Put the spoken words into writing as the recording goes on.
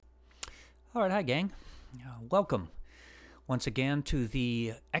All right, hi, gang. Welcome once again to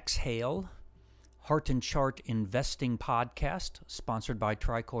the Exhale Heart and Chart Investing Podcast, sponsored by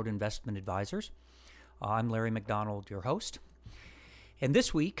Tricord Investment Advisors. I'm Larry McDonald, your host. And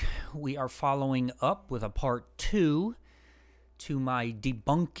this week, we are following up with a part two to my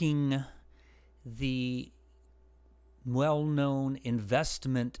debunking the well-known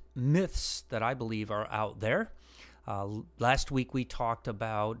investment myths that I believe are out there. Last week we talked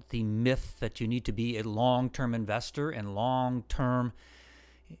about the myth that you need to be a long-term investor, and long-term,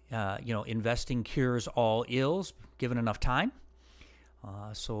 investing cures all ills given enough time.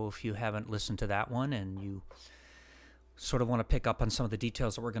 So if you haven't listened to that one and you sort of want to pick up on some of the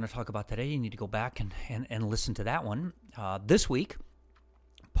details that we're going to talk about today, you need to go back and listen to that one. This week,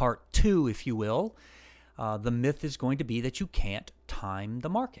 part two, if you will, the myth is going to be that you can't time the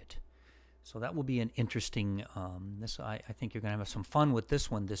market. So that will be an interesting, I think you're going to have some fun with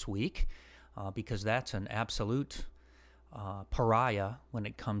this one this week because that's an absolute pariah when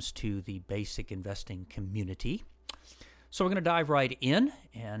it comes to the basic investing community. So we're going to dive right in,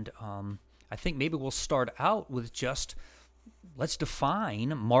 and I think maybe we'll start out with just let's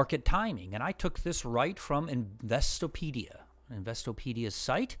define market timing. And I took this right from Investopedia's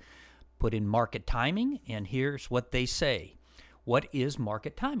site, put in market timing, and here's what they say. What is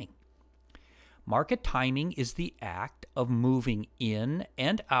market timing? Market timing is the act of moving in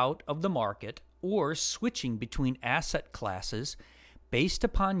and out of the market or switching between asset classes based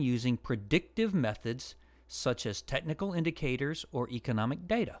upon using predictive methods such as technical indicators or economic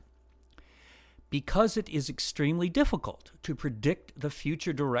data. Because it is extremely difficult to predict the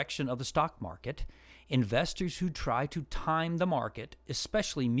future direction of the stock market, investors who try to time the market,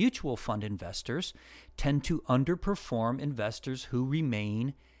 especially mutual fund investors, tend to underperform investors who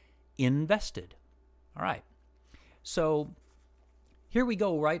remain invested. All right. So here we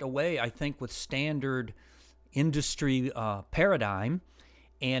go right away, I think, with standard industry paradigm.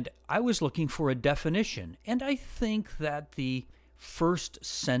 And I was looking for a definition. And I think that the first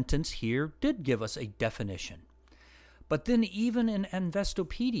sentence here did give us a definition. But then even in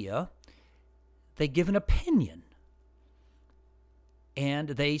Investopedia, they give an opinion. And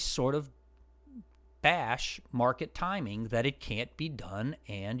they sort of bash market timing, that it can't be done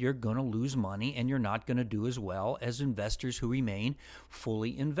and you're going to lose money and you're not going to do as well as investors who remain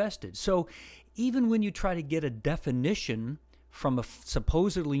fully invested. So even when you try to get a definition from a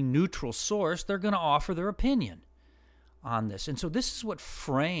supposedly neutral source, they're going to offer their opinion on this. And so this is what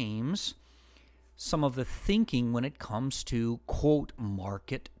frames some of the thinking when it comes to, quote,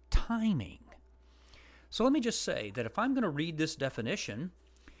 market timing. So let me just say that if I'm going to read this definition,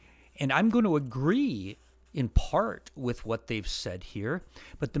 and I'm going to agree in part with what they've said here,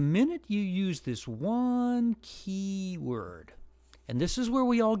 but the minute you use this one key word, and this is where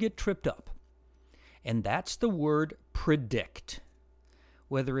we all get tripped up, and that's the word predict.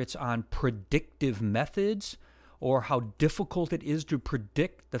 Whether it's on predictive methods or how difficult it is to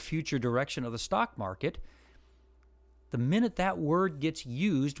predict the future direction of the stock market, the minute that word gets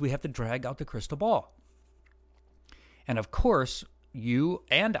used, we have to drag out the crystal ball. And of course, you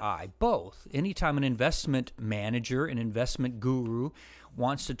and I both, anytime an investment manager, an investment guru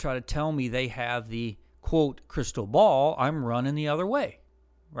wants to try to tell me they have the, quote, crystal ball, I'm running the other way,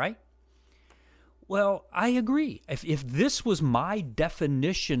 right? Well, I agree. If this was my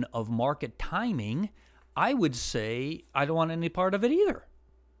definition of market timing, I would say I don't want any part of it either.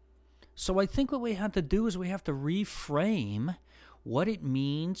 So I think what we have to do is we have to reframe what it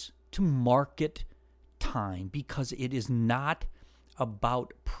means to market time, because it is not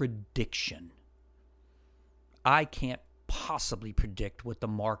about prediction. I can't possibly predict what the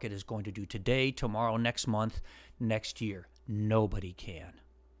market is going to do today, tomorrow, next month, next year. Nobody can.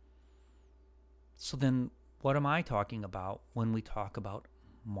 So then what am I talking about when we talk about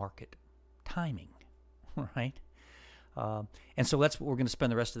market timing, right? And so that's what we're going to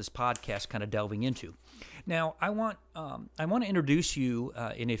spend the rest of this podcast kind of delving into. Now, I want to introduce you,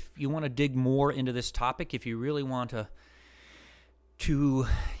 and if you want to dig more into this topic, if you really want to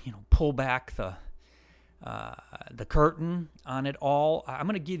pull back the curtain on it all, I'm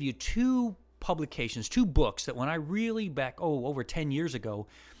going to give you two publications, two books that when I really over 10 years ago,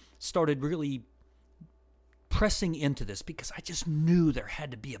 started really pressing into this because I just knew there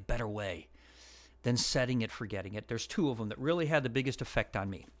had to be a better way than setting it, forgetting it. There's two of them that really had the biggest effect on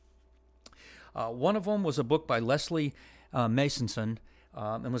me. One of them was a book by Leslie Masonson,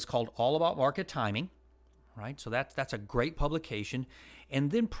 and was called All About Market Timing. Right, so that's a great publication. And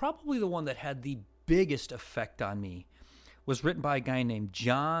then probably the one that had the biggest effect on me was written by a guy named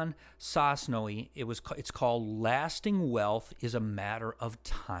John Sosnoy. It's called Lasting Wealth is a Matter of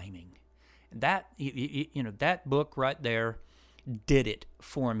Timing. That that book right there did it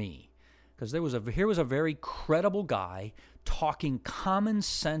for me, because here was a very credible guy talking common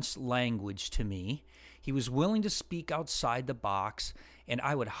sense language to me. He was willing to speak outside the box, and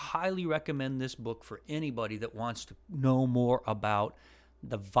I would highly recommend this book for anybody that wants to know more about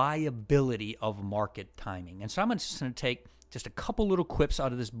the viability of market timing. And so I'm just going to take just a couple little quips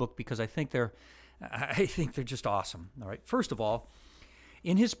out of this book because I think they're just awesome. All right. First of all,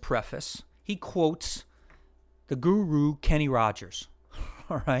 in his preface, he quotes the guru Kenny Rogers.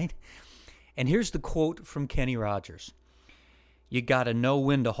 All right. And here's the quote from Kenny Rogers. You got to know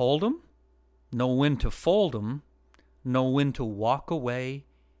when to hold 'em, know when to fold 'em, know when to walk away,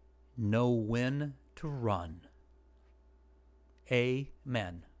 know when to run.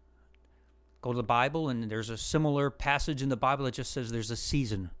 Amen. Go to the Bible, and there's a similar passage in the Bible that just says there's a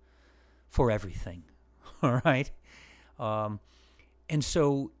season for everything. All right? And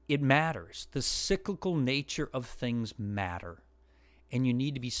so it matters. The cyclical nature of things matter. And you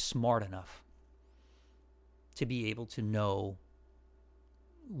need to be smart enough to be able to know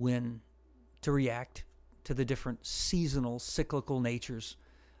when to react to the different seasonal, cyclical natures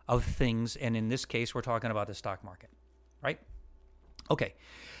of things. And in this case, we're talking about the stock market, right? Okay,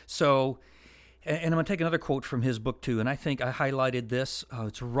 so, and I'm going to take another quote from his book too, and I think I highlighted this.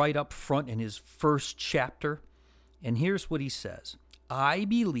 It's right up front in his first chapter, and here's what he says. I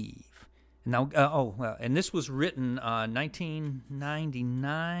believe, now, and this was written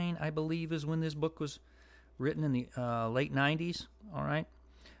 1999, I believe, is when this book was written, in the late 90s, all right?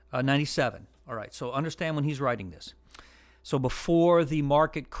 97, all right, so understand when he's writing this. So before the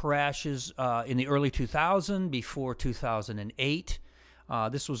market crashes in the early 2000s, before 2008,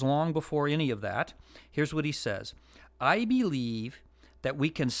 this was long before any of that. Here's what he says. I believe that we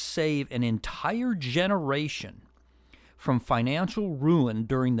can save an entire generation from financial ruin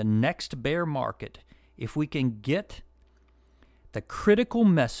during the next bear market if we can get the critical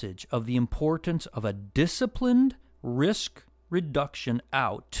message of the importance of a disciplined risk reduction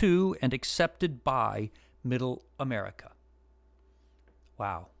out to and accepted by middle America.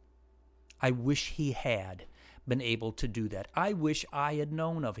 Wow. I wish he had been able to do that. I wish I had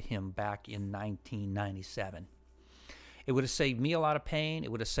known of him back in 1997. It would have saved me a lot of pain.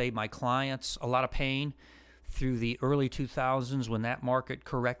 It would have saved my clients a lot of pain through the early 2000s when that market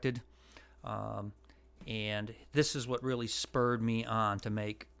corrected. And this is what really spurred me on to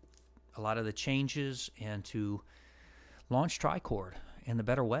make a lot of the changes and to launch Tricord in the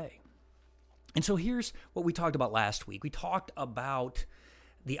better way. And so here's what we talked about last week. We talked about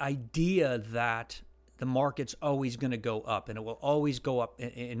the idea that the market's always going to go up, and it will always go up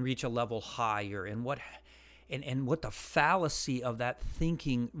and reach a level higher, and what the fallacy of that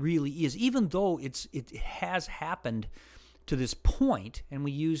thinking really is, even though it has happened to this point. And I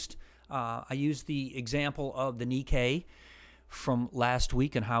used the example of the Nikkei from last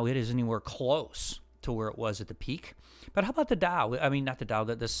week and how it isn't anywhere close to where it was at the peak. But how about the Dow? I mean, not the Dow,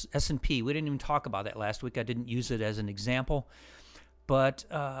 the S&P. We didn't even talk about that last week. I didn't use it as an example. But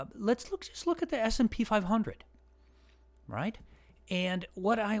let's look at the S&P 500, right? And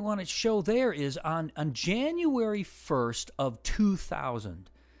what I want to show there is on January 1st of 2000,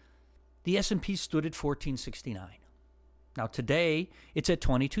 the S&P stood at 1469. Now today, it's at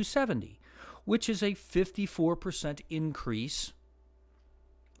 2270, which is a 54% increase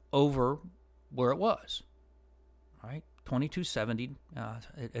over where it was, right? 2270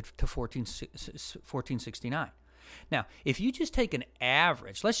 to 1469. Now, if you just take an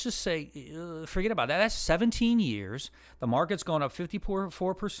average, let's just say, forget about that. That's 17 years. The market's gone up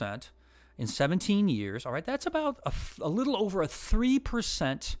 54% in 17 years. All right, that's about a little over a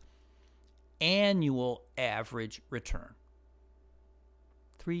 3% annual average return.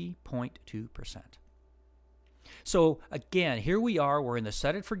 3.2%. So again, here we are. We're in the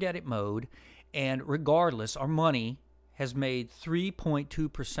set it, forget it mode. And regardless, our money has made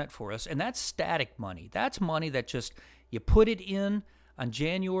 3.2% for us, and that's static money. That's money that just, you put it in on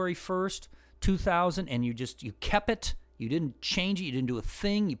January 1st, 2000, and you kept it. You didn't change it. You didn't do a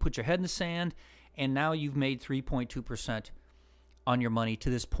thing. You put your head in the sand, and now you've made 3.2% on your money to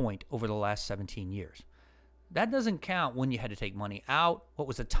this point over the last 17 years. That doesn't count when you had to take money out. What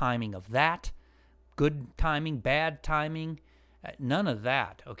was the timing of that? Good timing, bad timing? None of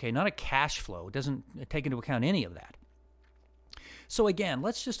that, okay? None of cash flow. It doesn't take into account any of that. So again,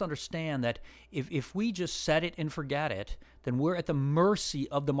 let's just understand that if we just set it and forget it, then we're at the mercy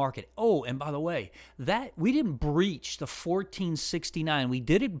of the market. Oh, and by the way, that we didn't breach the 1469. We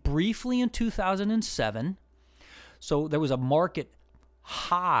did it briefly in 2007. So there was a market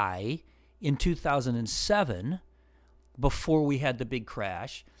high in 2007, before we had the big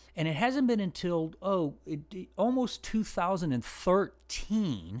crash. And it hasn't been until, almost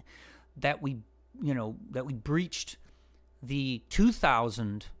 2013 that we breached the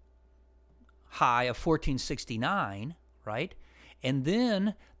 2000 high of 1469, right? And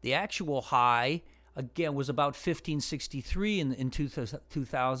then the actual high, again, was about 1563 in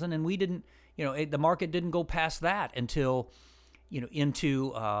 2000, and we didn't, the market didn't go past that until,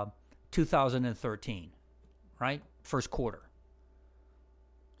 into 2013, right? First quarter.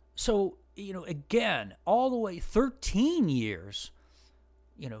 So, again, all the way 13 years,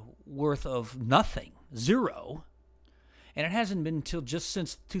 worth of nothing, zero. And it hasn't been until just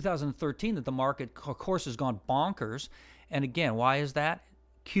since 2013 that the market, of course, has gone bonkers. And again, why is that?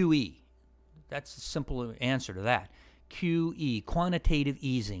 QE. That's the simple answer to that. QE, quantitative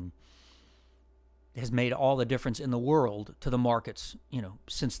easing, has made all the difference in the world to the markets,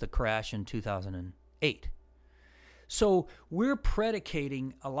 since the crash in 2008. So we're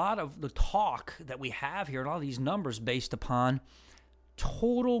predicating a lot of the talk that we have here and all these numbers based upon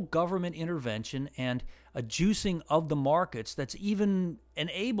total government intervention and a juicing of the markets that's even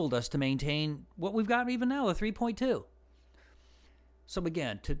enabled us to maintain what we've got even now, the 3.2. So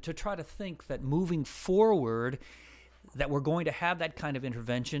again, to try to think that moving forward that we're going to have that kind of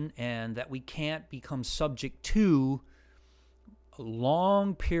intervention and that we can't become subject to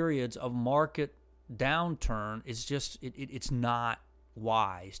long periods of market downturn is just, it's not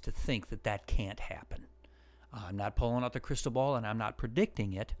wise to think that can't happen. I'm not pulling out the crystal ball and I'm not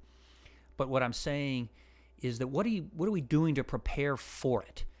predicting it, but what I'm saying is that what are we doing to prepare for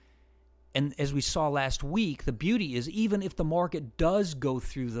it? And as we saw last week, the beauty is even if the market does go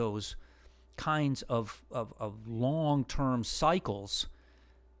through those kinds of long-term cycles,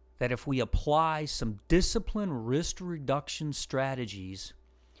 that if we apply some disciplined risk reduction strategies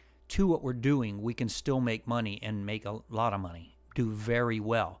to what we're doing, we can still make money and make a lot of money, do very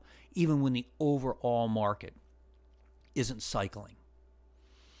well, even when the overall market isn't cycling.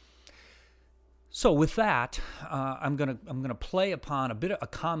 So with that, I'm gonna play upon a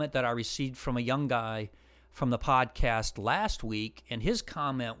comment that I received from a young guy from the podcast last week, and his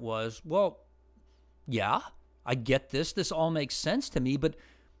comment was, "Well, yeah, I get this. This all makes sense to me, but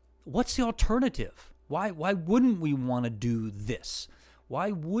what's the alternative? Why wouldn't we want to do this?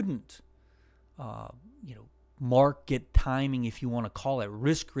 Why wouldn't market timing, if you want to call it,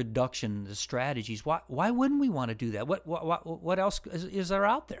 risk reduction, the strategies? Why wouldn't we want to do that? What else is there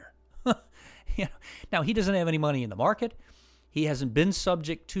out there?" Now, he doesn't have any money in the market. He hasn't been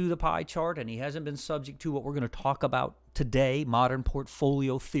subject to the pie chart, and he hasn't been subject to what we're going to talk about today, modern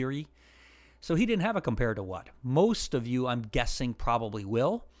portfolio theory. So he didn't have a compare to what. Most of you, I'm guessing, probably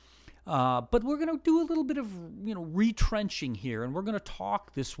will. But we're going to do a little bit of retrenching here, and we're going to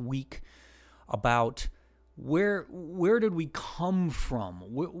talk this week about where did we come from?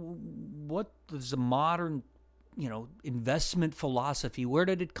 What is the modern investment philosophy? Where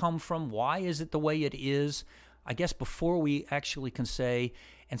did it come from? Why is it the way it is? I guess before we actually can say,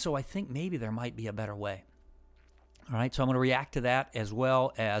 and so I think maybe there might be a better way. All right, so I'm going to react to that as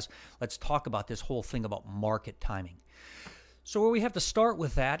well as let's talk about this whole thing about market timing. So where we have to start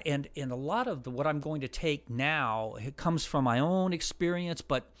with that, and a lot of what I'm going to take now, it comes from my own experience,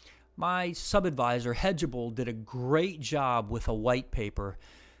 but my sub-advisor, Hedgeable, did a great job with a white paper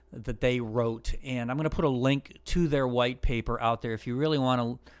that they wrote, and I'm going to put a link to their white paper out there if you really want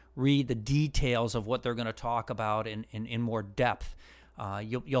to read the details of what they're going to talk about in more depth.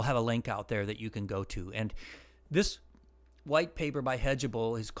 You'll have a link out there that you can go to. And this white paper by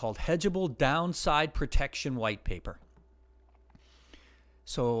Hedgeable is called Hedgeable Downside Protection White Paper.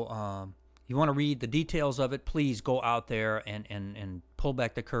 So you want to read the details of it, please go out there and pull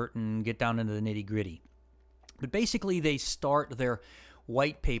back the curtain, get down into the nitty-gritty. But basically they start their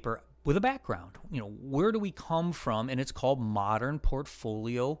white paper with a background. Where do we come from? And it's called modern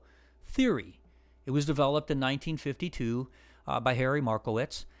portfolio theory. It was developed in 1952 by Harry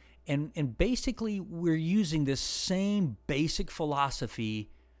Markowitz. And basically we're using this same basic philosophy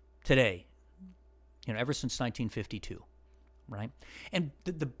today, ever since 1952, right? And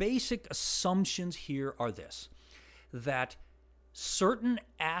the basic assumptions here are this, that certain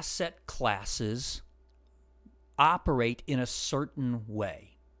asset classes operate in a certain way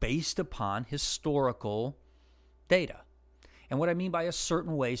based upon historical data. And what I mean by a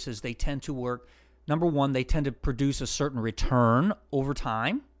certain way is they tend to work, number one, they tend to produce a certain return over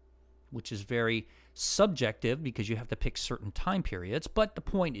time, which is very subjective because you have to pick certain time periods. But the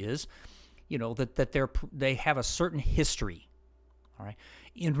point is, that they have a certain history, all right,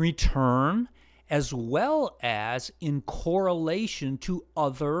 in return as well as in correlation to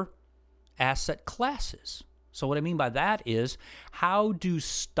other asset classes. So what I mean by that is, how do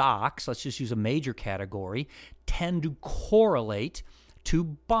stocks, let's just use a major category, tend to correlate to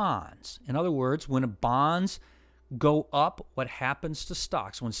bonds? In other words, when bonds go up, what happens to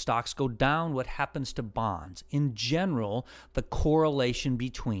stocks? When stocks go down, what happens to bonds? In general, the correlation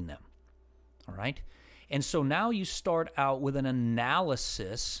between them. All right? And so now you start out with an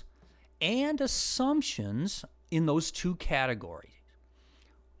analysis and assumptions in those two categories.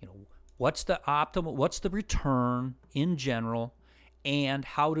 What's the optimal, what's the return in general, and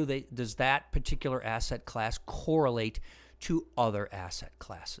how does that particular asset class correlate to other asset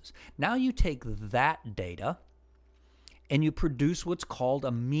classes? Now you take that data and you produce what's called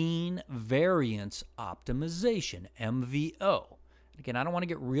a mean variance optimization, MVO. Again, I don't want to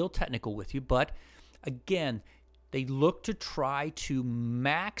get real technical with you, but again, they look to try to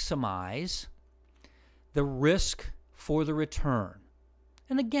maximize the risk for the return.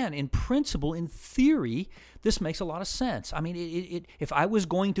 And again, in principle, in theory, this makes a lot of sense. I mean, if I was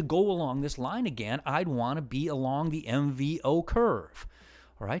going to go along this line again, I'd want to be along the MVO curve.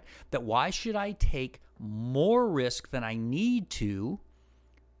 All right? That why should I take more risk than I need to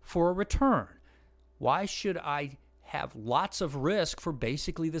for a return? Why should I have lots of risk for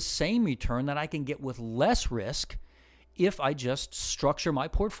basically the same return that I can get with less risk if I just structure my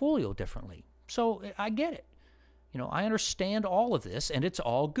portfolio differently? So I get it. I understand all of this, and it's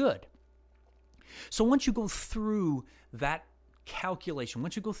all good. So once you go through that calculation,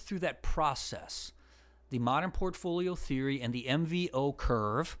 once you go through that process, the modern portfolio theory and the MVO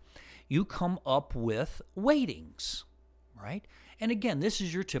curve, you come up with weightings, right? And again, this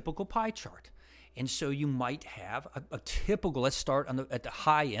is your typical pie chart. And so you might have a typical, let's start at the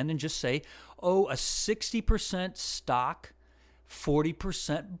high end and just say, a 60% stock,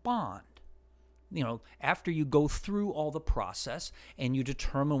 40% bond. After you go through all the process and you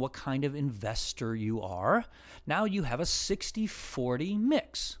determine what kind of investor you are, now you have a 60-40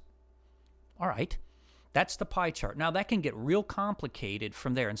 mix. All right, that's the pie chart. Now that can get real complicated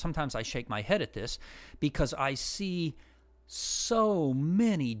from there, and sometimes I shake my head at this because I see so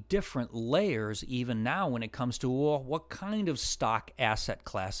many different layers even now when it comes to what kind of stock asset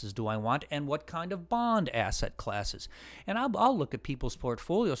classes do I want and what kind of bond asset classes. And I'll look at people's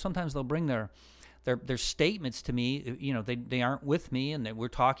portfolios. Sometimes they'll bring their statements to me. They aren't with me, and we're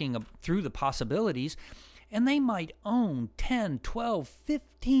talking through the possibilities, and they might own 10, 12,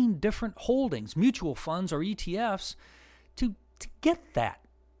 15 different holdings, mutual funds or ETFs, to get that.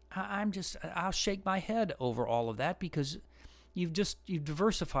 I'll shake my head over all of that because you've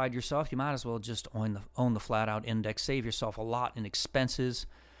diversified yourself. You might as well just own the flat out index, save yourself a lot in expenses.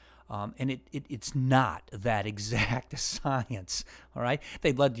 And it's not that exact a science, all right?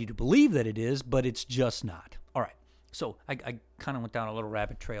 They'd love you to believe that it is, but it's just not. All right, so I kind of went down a little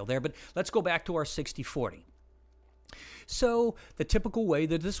rabbit trail there, but let's go back to our 60-40. So the typical way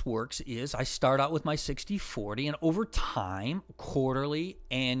that this works is I start out with my 60-40, and over time, quarterly,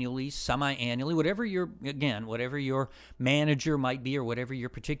 annually, semi-annually, whatever your manager might be or whatever your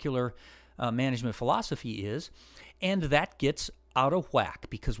particular management philosophy is, and that gets out of whack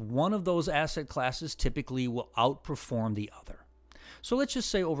because one of those asset classes typically will outperform the other. So let's just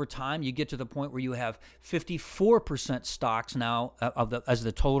say over time you get to the point where you have 54% stocks now as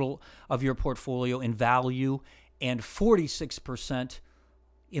the total of your portfolio in value and 46%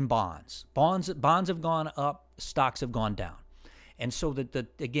 in bonds. Bonds have gone up, stocks have gone down. And so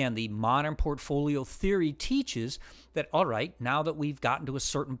again, the modern portfolio theory teaches that, all right, now that we've gotten to a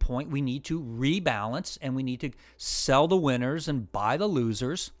certain point, we need to rebalance and we need to sell the winners and buy the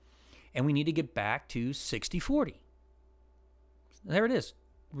losers, and we need to get back to 60-40. There it is.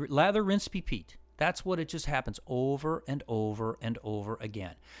 Lather, rinse, repeat. That's what it just happens over and over and over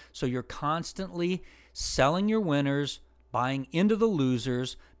again. So you're constantly selling your winners, buying into the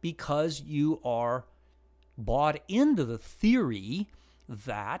losers because you are bought into the theory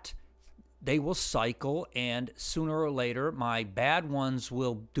that they will cycle and sooner or later my bad ones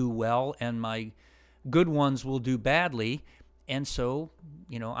will do well and my good ones will do badly. And so,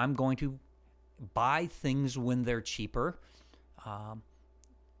 I'm going to buy things when they're cheaper.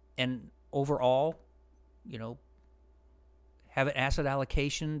 And overall, have an asset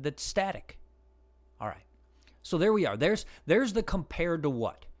allocation that's static. All right. So there we are. There's the compared to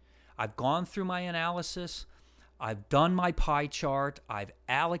what. I've gone through my analysis. I've done my pie chart. I've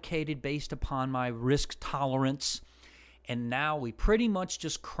allocated based upon my risk tolerance. And now we pretty much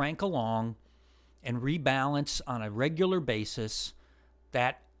just crank along and rebalance on a regular basis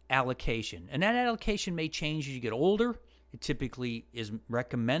that allocation. And that allocation may change as you get older. It typically is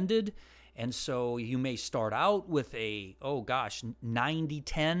recommended And so you may start out with a,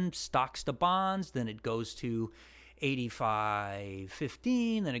 90-10 stocks to bonds, then it goes to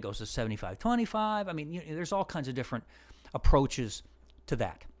 85-15, then it goes to 75-25. I mean, there's all kinds of different approaches to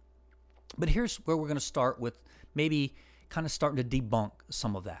that. But here's where we're going to start with maybe kind of starting to debunk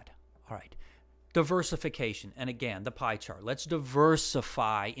some of that. All right. Diversification. And again, the pie chart. Let's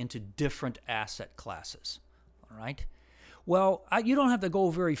diversify into different asset classes. All right. Well, you don't have to go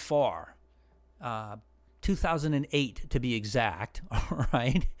very far. 2008 to be exact. All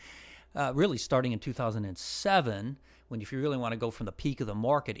right. Really starting in 2007, when if you really want to go from the peak of the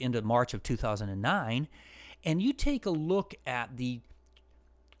market into March of 2009, and you take a look at the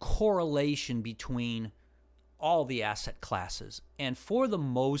correlation between all the asset classes. And for the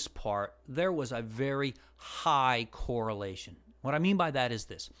most part, there was a very high correlation. What I mean by that is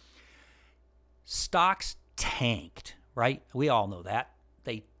this. Stocks tanked, right? We all know that.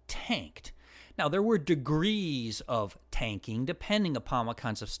 They tanked. Now, there were degrees of tanking depending upon what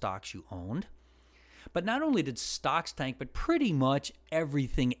kinds of stocks you owned. But not only did stocks tank, but pretty much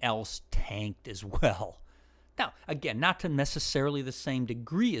everything else tanked as well. Now, again, not to necessarily the same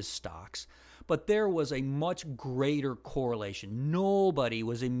degree as stocks, but there was a much greater correlation. Nobody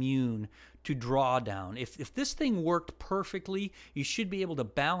was immune to drawdown. If this thing worked perfectly, you should be able to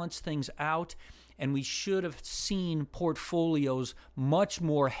balance things out, and we should have seen portfolios much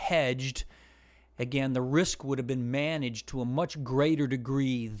more hedged. Again, the risk would have been managed to a much greater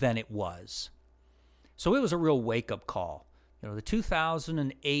degree than it was. So it was a real wake-up call. The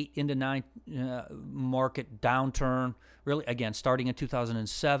 2008 into 9 market downturn, really, again, starting in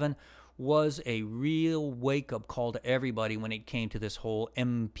 2007, was a real wake-up call to everybody when it came to this whole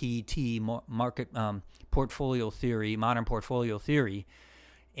MPT, market portfolio theory, modern portfolio theory.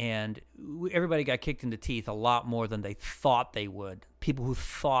 And everybody got kicked in the teeth a lot more than they thought they would. People who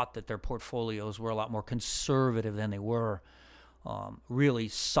thought that their portfolios were a lot more conservative than they were really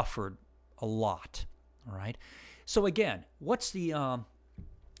suffered a lot. All right. So again, what's the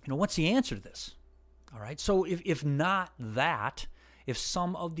answer to this? All right. So if not that, if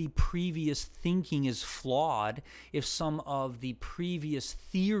some of the previous thinking is flawed, if some of the previous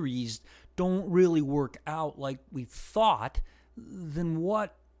theories don't really work out like we thought, then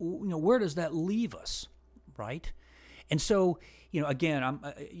where does that leave us, right? And so, again,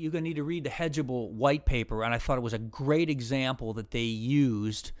 you're going to need to read the Hedgeable white paper, and I thought it was a great example that they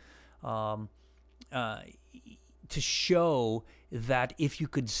used to show that if you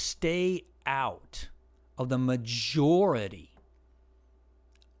could stay out of the majority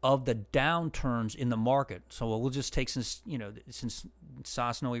of the downturns in the market, so we'll just take since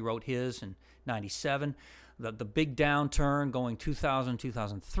Sosnoy wrote his in 97, the big downturn going 2000,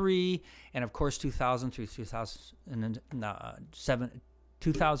 2003, and of course 2000 through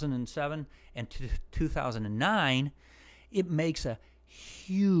 2007 and 2009, it makes a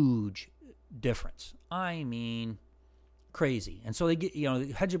huge difference. I mean, crazy. And so they get,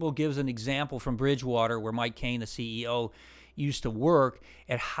 Hedgeable gives an example from Bridgewater where Mike Kane, the CEO, used to work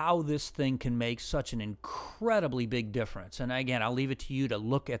at how this thing can make such an incredibly big difference. And again, I'll leave it to you to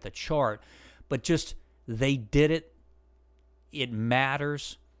look at the chart, but just they did it. It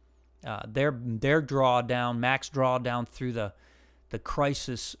matters. Their drawdown, max drawdown through the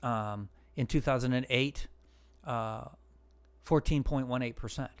crisis in 2008,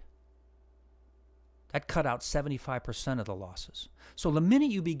 14.18%. That cut out 75% of the losses. So the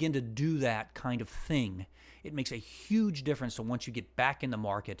minute you begin to do that kind of thing, it makes a huge difference to once you get back in the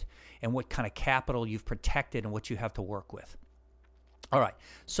market and what kind of capital you've protected and what you have to work with. All right,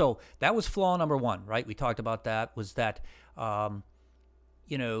 so that was flaw number one, right? We talked about that, was that, the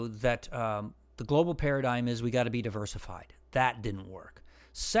global paradigm is we got to be diversified. That didn't work.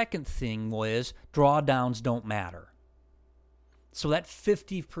 Second thing was drawdowns don't matter. So that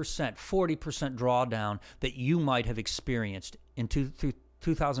 50%, 40% drawdown that you might have experienced in through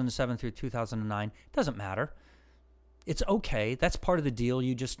 2007 through 2009 doesn't matter. It's okay. That's part of the deal.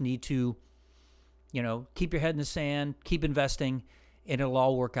 You just need to, keep your head in the sand, keep investing, and it'll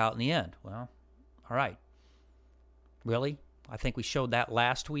all work out in the end. Well, all right. Really? I think we showed that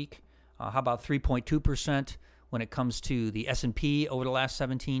last week. How about 3.2% when it comes to the S&P over the last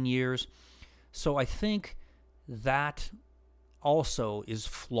 17 years? So I think that also is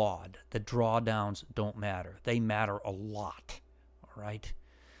flawed. The drawdowns don't matter. They matter a lot. All right?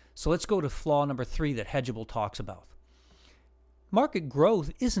 So let's go to flaw number 3 that Hedgeable talks about. Market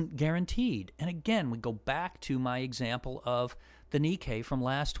growth isn't guaranteed. And again, we go back to my example of the Nikkei from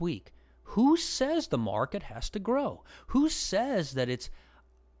last week. Who says the market has to grow? Who says that it's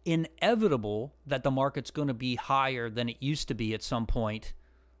inevitable that the market's going to be higher than it used to be at some point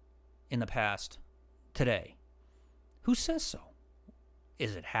in the past today. Who says so?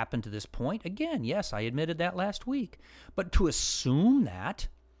 Is it happened to this point? Again, yes, I admitted that last week. But to assume that,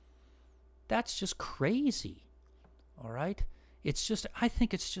 that's just crazy. All right? I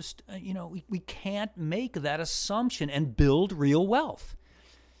think it's just, we can't make that assumption and build real wealth.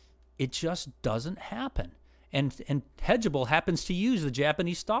 It just doesn't happen. And Hedgeable happens to use the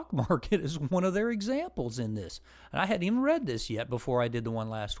Japanese stock market as one of their examples in this. And I hadn't even read this yet before I did the one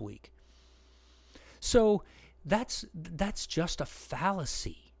last week. So that's just a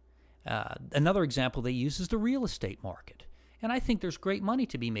fallacy. Another example they use is the real estate market. And I think there's great money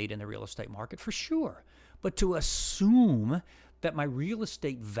to be made in the real estate market for sure. But to assume that my real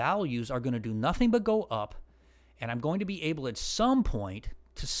estate values are going to do nothing but go up, and I'm going to be able at some point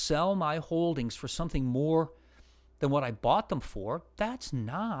to sell my holdings for something more than what I bought them for, that's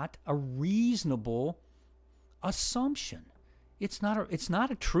not a reasonable assumption. It's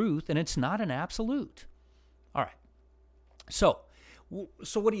not a truth, and it's not an absolute. All right. So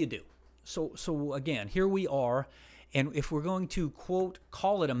what do you do? So again, here we are, and if we're going to quote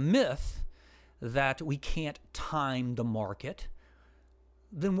call it a myth that we can't time the market,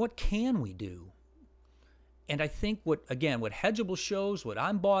 then what can we do? And I think what Hedgeable shows, what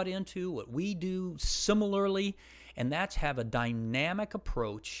I'm bought into, what we do similarly, and that's have a dynamic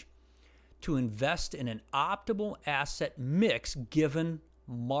approach to invest in an optimal asset mix given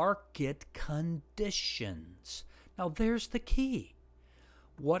market conditions. Now, there's the key.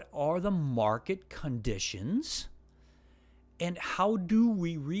 What are the market conditions? And how do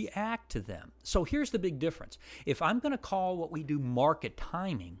we react to them? So here's the big difference. If I'm going to call what we do market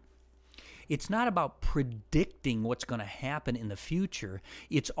timing, it's not about predicting what's going to happen in the future.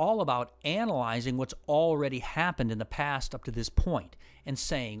 It's all about analyzing what's already happened in the past up to this point and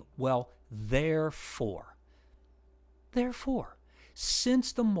saying, well, therefore,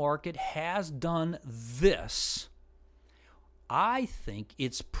 since the market has done this, I think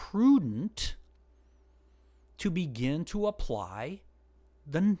it's prudent to begin to apply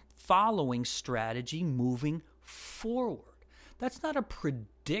the following strategy moving forward. That's not a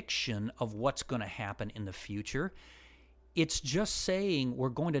prediction of what's going to happen in the future. It's just saying we're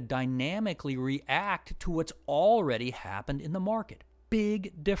going to dynamically react to what's already happened in the market.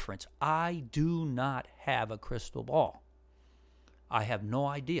 Big difference. I do not have a crystal ball. I have no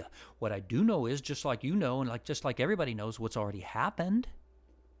idea. What I do know is, just like you know, and just like everybody knows, what's already happened.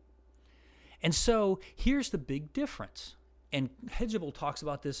 And so here's the big difference. And Hedgeable talks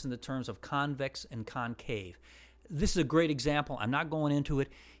about this in the terms of convex and concave. This is a great example. I'm not going into it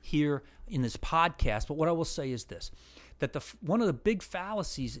here in this podcast, but what I will say is this, that one of the big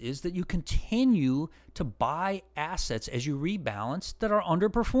fallacies is that you continue to buy assets as you rebalance that are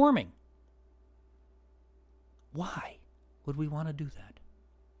underperforming. Why would we want to do that?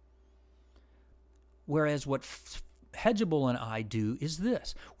 Whereas what Hedgeable and I do is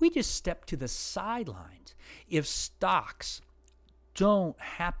this. We just step to the sidelines. If stocks don't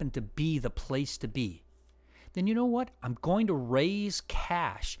happen to be the place to be, then you know what? I'm going to raise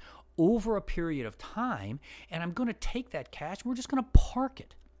cash over a period of time, and I'm going to take that cash and we're just going to park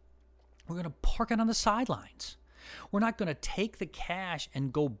it. We're going to park it on the sidelines. We're not going to take the cash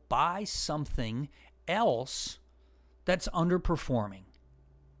and go buy something else that's underperforming.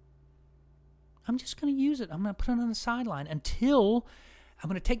 I'm just going to use it. I'm going to put it on the sideline until I'm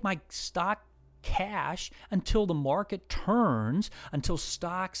going to take my stock cash until the market turns, until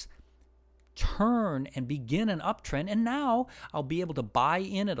stocks turn and begin an uptrend. And now I'll be able to buy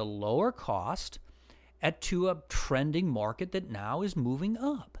in at a lower cost to a trending market that now is moving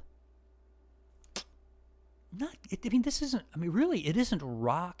up. It isn't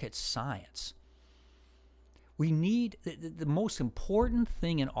rocket science. We need, the most important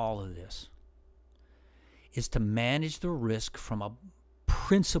thing in all of this is to manage the risk from a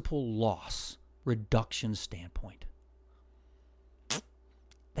principal loss reduction standpoint.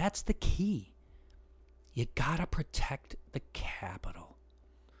 That's the key. You gotta protect the capital.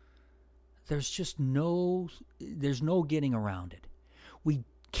 There's no getting around it. We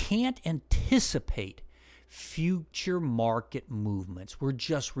can't anticipate future market movements. We're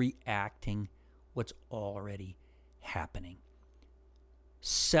just reacting what's already happening.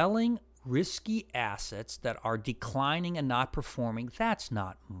 Selling risky assets that are declining and not performing, that's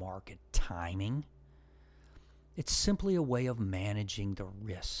not market timing. It's simply a way of managing the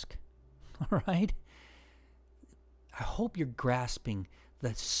risk. All right? I hope you're grasping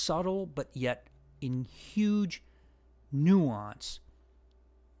the subtle but yet in huge nuance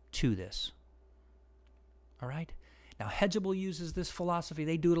to this. All right? Now, Hedgeable uses this philosophy.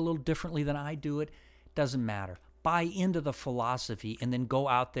 They do it a little differently than I do it. Doesn't matter. buy into the philosophy and then go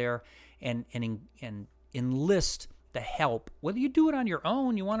out there and enlist the help. Whether you do it on your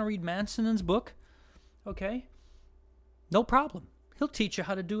own, you want to read Manson's book, okay, no problem. He'll teach you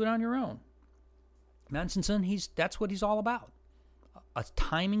how to do it on your own. Manson, that's what he's all about. A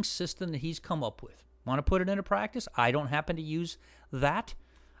timing system that he's come up with. Want to put it into practice? I don't happen to use that.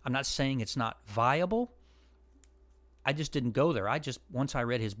 I'm not saying it's not viable. I just didn't go there. Once I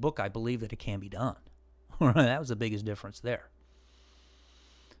read his book, I believe that it can be done. That was the biggest difference there.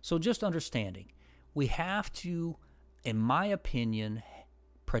 So just understanding, we have to, in my opinion,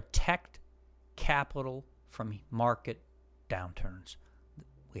 protect capital from market downturns.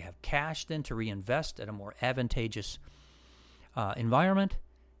 We have cash then to reinvest at a more advantageous environment,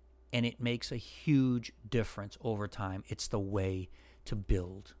 and it makes a huge difference over time. It's the way to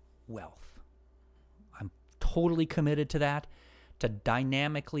build wealth. I'm totally committed to that, to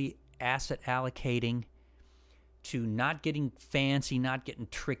dynamically asset allocating, to not getting fancy, not getting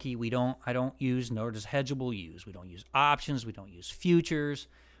tricky. I don't use, nor does Hedgeable use. We don't use options. We don't use futures.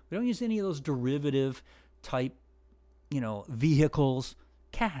 We don't use any of those derivative type, vehicles.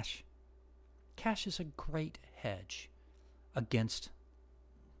 Cash. Cash is a great hedge against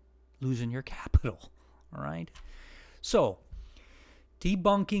losing your capital. All right. So,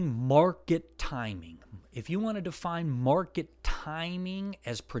 debunking market timing. If you want to define market timing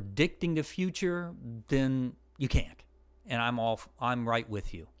as predicting the future, then you can't. And I'm right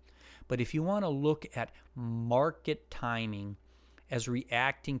with you. But if you want to look at market timing as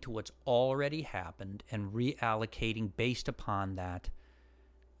reacting to what's already happened and reallocating based upon that,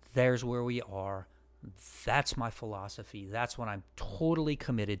 there's where we are. That's my philosophy. That's what I'm totally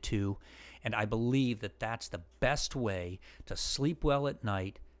committed to. And I believe that that's the best way to sleep well at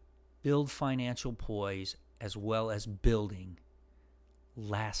night, build financial poise, as well as building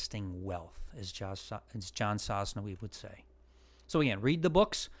lasting wealth, as John Sosnow would say. So again, read the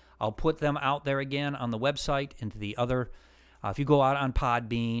books. I'll put them out there again on the website and to the other. If you go out on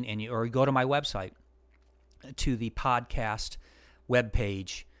Podbean or you go to my website, to the podcast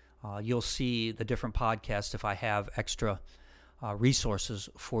webpage, you'll see the different podcasts. If I have extra resources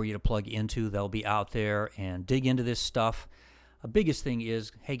for you to plug into, they'll be out there, and dig into this stuff. The biggest thing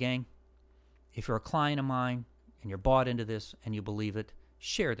is, hey gang, if you're a client of mine and you're bought into this and you believe it,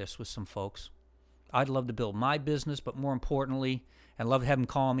 share this with some folks. I'd love to build my business, but more importantly, I'd love to have them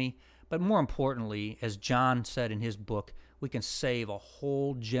call me, but more importantly, as John said in his book, we can save a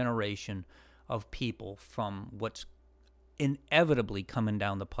whole generation of people from what's inevitably coming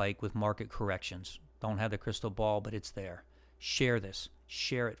down the pike with market corrections. Don't have the crystal ball, but it's there. Share this.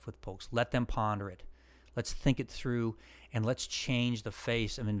 Share it with folks. Let them ponder it. Let's think it through, and let's change the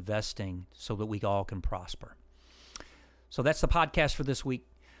face of investing so that we all can prosper. So that's the podcast for this week,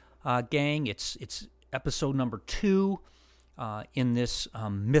 gang. It's episode number 2 in this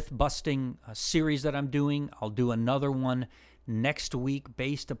myth-busting series that I'm doing. I'll do another one next week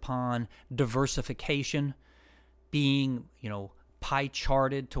based upon diversification, being, pie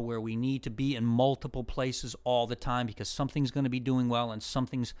charted to where we need to be in multiple places all the time, because something's going to be doing well and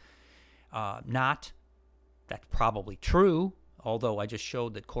something's not. That's probably true, although I just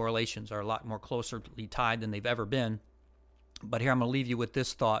showed that correlations are a lot more closely tied than they've ever been. But here I'm going to leave you with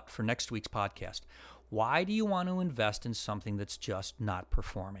this thought for next week's podcast. Why do you want to invest in something that's just not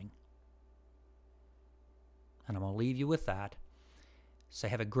performing? And I'm going to leave you with that. So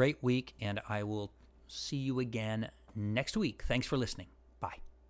have a great week, and I will see you again next week. Thanks for listening.